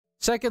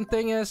Second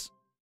thing is,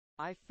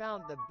 I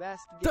found the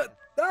best gift.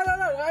 Yo,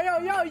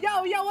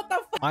 what the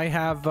fuck? I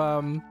have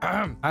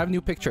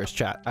new pictures,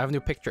 chat. I have new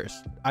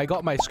pictures. I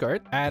got my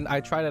skirt and I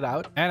tried it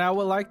out and I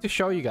would like to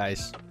show you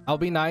guys. I'll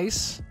be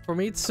nice. For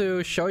me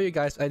to show you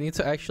guys, I need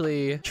to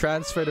actually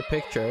transfer the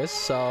pictures.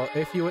 So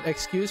if you would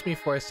excuse me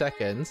for a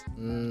second.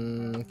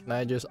 Can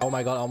I just... Oh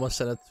my god, I almost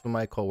sent it to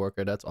my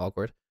coworker. That's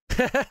awkward.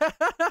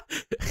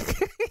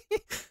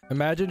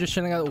 Imagine just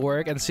chilling at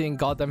work and seeing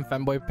goddamn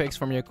femboy pics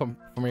from your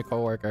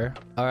coworker.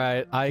 All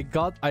right, I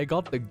got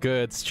the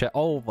goods, chat.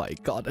 Oh my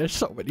god, there's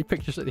so many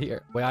pictures in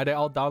here. Wait, are they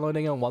all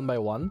downloading them one by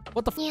one?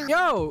 What the f?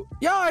 Yo,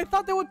 I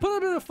thought they would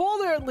put them in a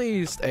folder at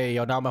least. Hey,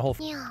 yo, now my whole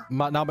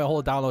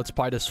downloads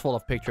part is full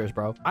of pictures,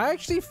 bro. I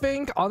actually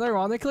think,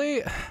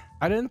 unironically,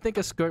 I didn't think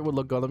a skirt would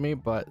look good on me,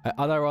 but I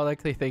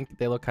unironically think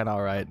they look kind of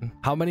alright.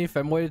 How many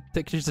femboy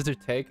pictures did you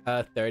take?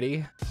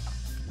 30.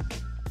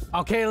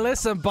 Okay,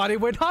 listen, buddy,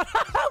 we're not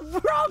on the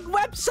wrong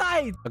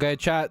website. Okay,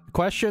 chat.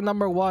 Question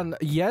number 1.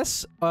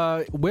 Yes,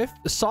 with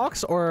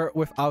socks or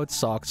without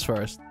socks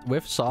first?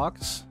 With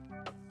socks.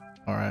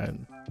 All right.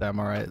 Damn,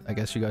 all right. I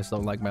guess you guys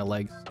don't like my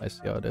legs. I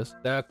see how it is.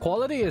 The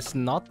quality is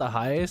not the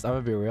highest, I'm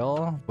gonna be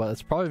real, but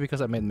it's probably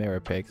because I made mirror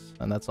pics,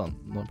 and that's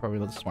probably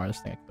not the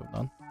smartest thing I could have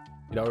done.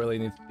 You don't really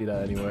need to see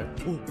that anyway.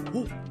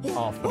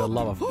 Oh, for the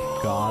love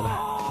of God.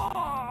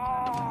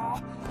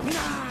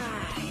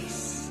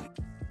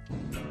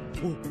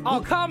 Oh,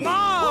 come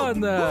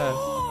on! Nice!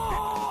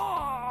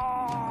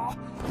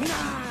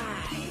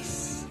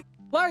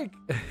 Like...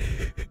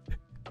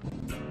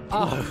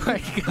 oh my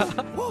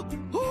god.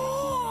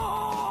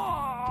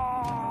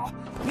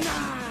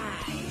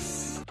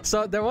 Nice!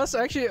 So there was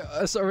actually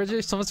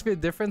originally supposed to be a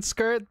different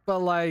skirt, but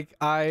like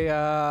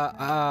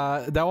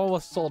that one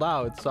was sold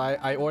out. So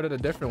I ordered a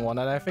different one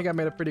and I think I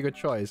made a pretty good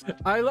choice.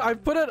 I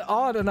put it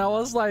on and I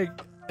was like...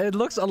 It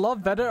looks a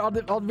lot better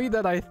on me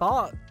than I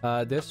thought.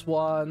 This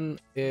one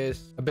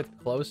is a bit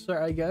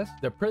closer, I guess.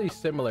 They're pretty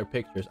similar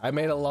pictures. I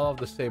made a lot of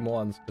the same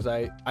ones because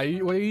what I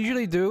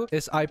usually do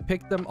is I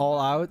pick them all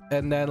out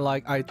and then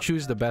like I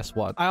choose the best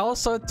one. I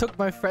also took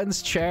my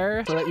friend's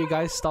chair so that you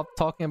guys stop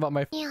talking about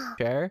my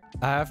chair.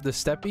 I have the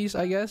steppies,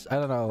 I guess. I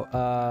don't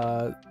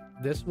know.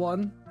 This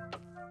one.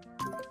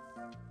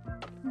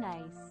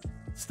 Nice.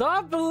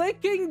 Stop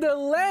licking the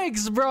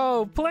legs,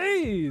 bro,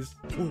 please.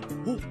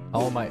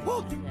 Oh my.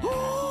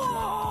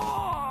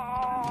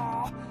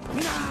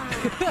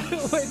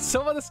 Wait,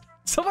 someone's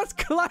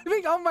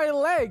climbing on my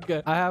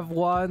leg. I have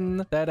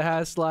one that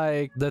has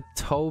like the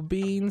toe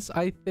beans,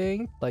 I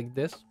think, like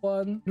this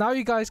one. Now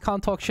you guys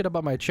can't talk shit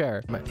about my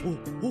chair.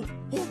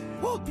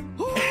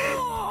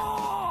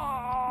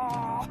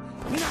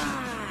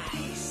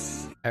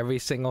 Every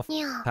single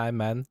time,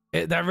 man.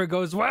 It never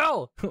goes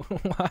well.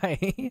 Why?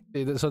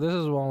 So this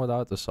is one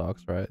without the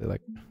socks, right?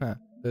 Like,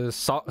 this is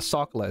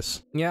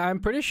sockless. Yeah, I'm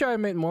pretty sure I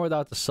made more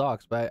without the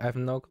socks, but I have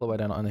no clue why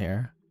they're not on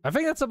here. I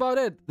think that's about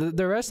it.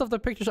 The rest of the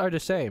pictures are the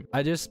same.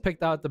 I just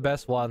picked out the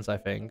best ones, I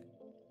think.